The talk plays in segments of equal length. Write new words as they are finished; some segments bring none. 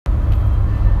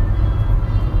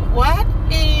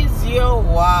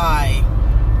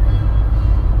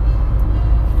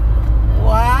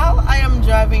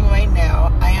right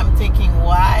now, I am thinking,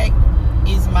 why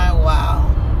is my wow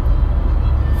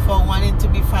for wanting to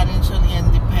be financially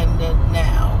independent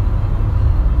now?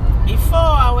 Before,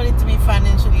 I wanted to be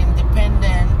financially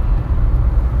independent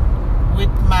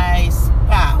with my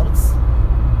spouse,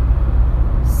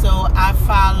 so I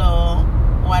follow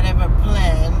whatever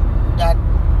plan that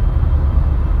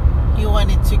he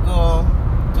wanted to go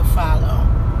to follow,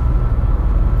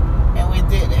 and we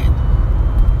did it.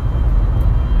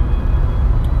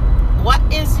 What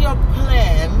is your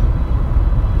plan?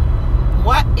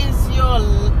 What is your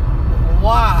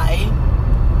why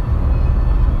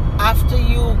after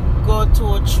you go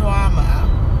to a trauma?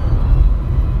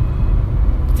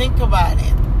 Think about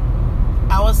it.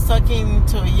 I was talking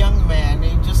to a young man.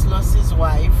 He just lost his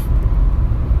wife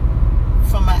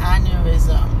from an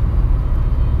aneurysm.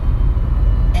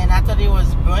 And I thought it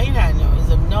was brain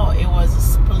aneurysm. No, it was a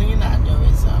spleen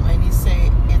aneurysm. And he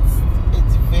said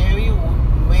it's very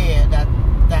rare that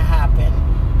happen.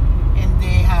 And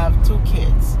they have 2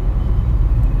 kids.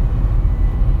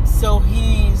 So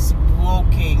he's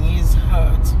broken. He's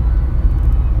hurt.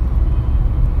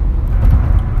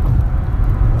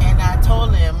 And I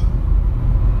told him,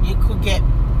 you could get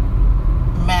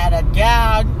mad at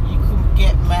God. You could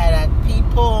get mad at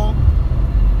people.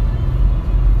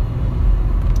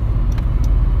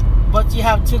 But you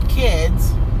have 2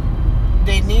 kids.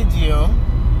 They need you.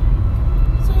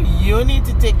 So you need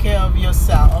to take care of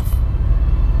yourself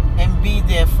and be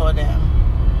there for them.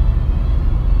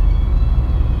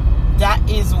 That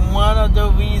is one of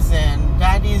the reasons.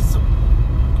 That is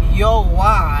your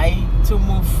why to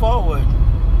move forward.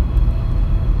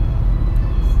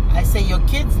 I say your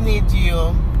kids need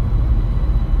you.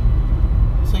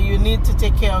 So you need to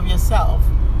take care of yourself.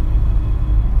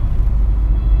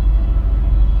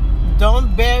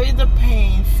 Don't bury the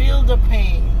pain, feel the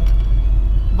pain,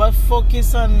 but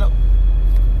focus on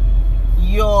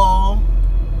your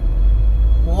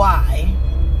why.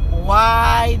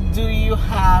 Why do you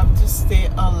have to stay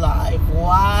alive?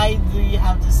 Why do you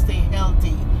have to stay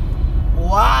healthy?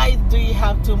 Why do you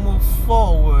have to move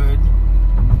forward?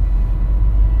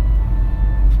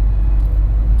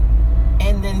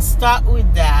 And then start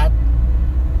with that,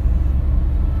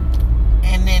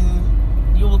 and then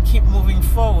you will keep moving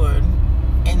forward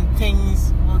and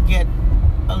things will get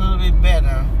a little bit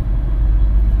better.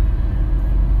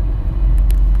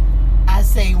 I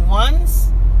say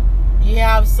once you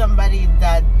have somebody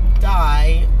that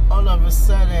die, all of a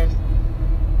sudden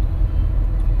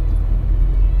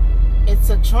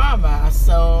it's a trauma,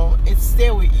 so it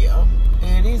stay with you.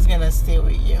 It is gonna stay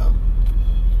with you,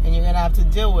 and you're gonna have to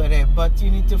deal with it. But you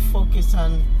need to focus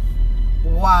on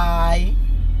why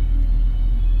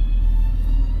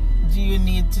do you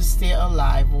need to stay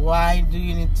alive? Why do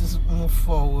you need to move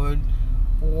forward?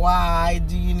 Why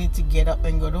do you need to get up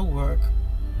and go to work?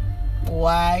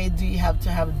 Why do you have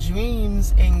to have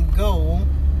dreams and go?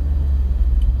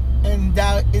 And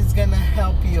that is going to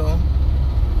help you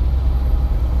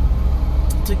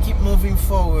to keep moving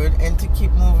forward and to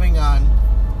keep moving on.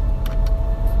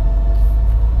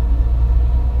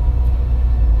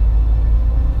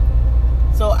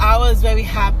 So I was very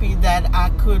happy that I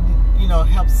could,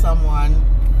 help someone,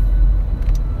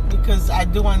 because I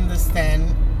do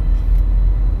understand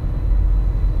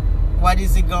what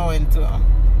is he going through.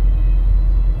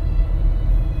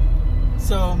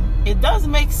 So it does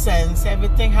make sense.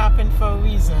 Everything happened for a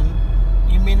reason.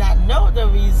 You may not know the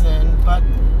reason, but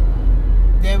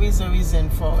there is a reason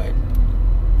for it.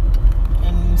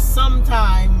 And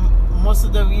sometimes, most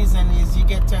of the reason is you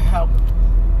get to help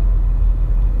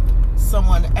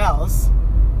someone else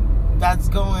that's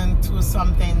going through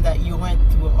something that you went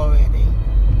through already.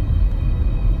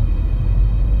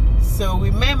 So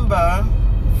remember,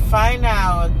 find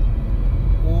out